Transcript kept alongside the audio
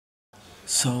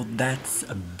So that's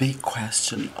a big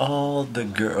question. All the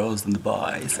girls and the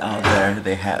boys out there,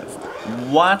 they have.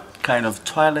 What kind of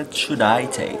toilet should I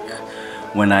take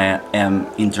when I am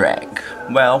in drag?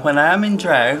 Well, when I am in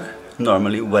drag,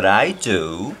 normally what I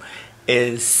do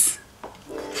is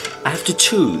I have to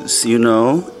choose, you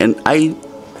know, and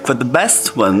for the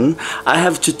best one, I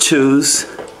have to choose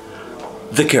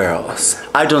the girls.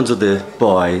 I don't do the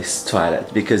boys'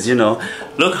 toilet because, you know,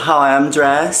 look how I am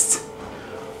dressed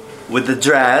with the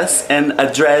dress, and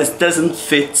a dress doesn't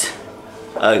fit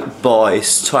a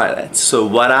boy's toilet. So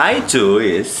what I do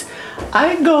is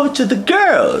I go to the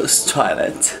girls'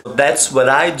 toilet. That's what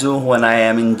I do when I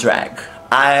am in drag.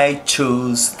 I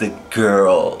choose the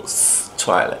girls'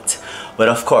 toilet. But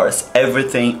of course,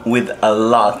 everything with a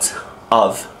lot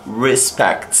of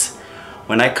respect.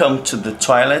 When I come to the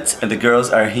toilet and the girls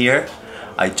are here,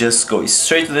 I just go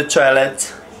straight to the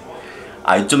toilet,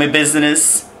 I do my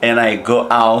business, and I go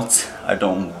out. I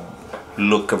don't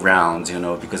look around, you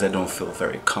know, because I don't feel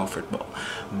very comfortable.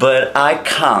 But I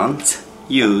can't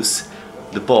use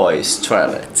the boys'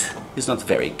 toilet. It's not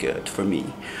very good for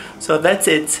me. So that's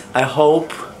it. I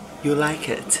hope you like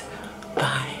it.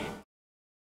 Bye.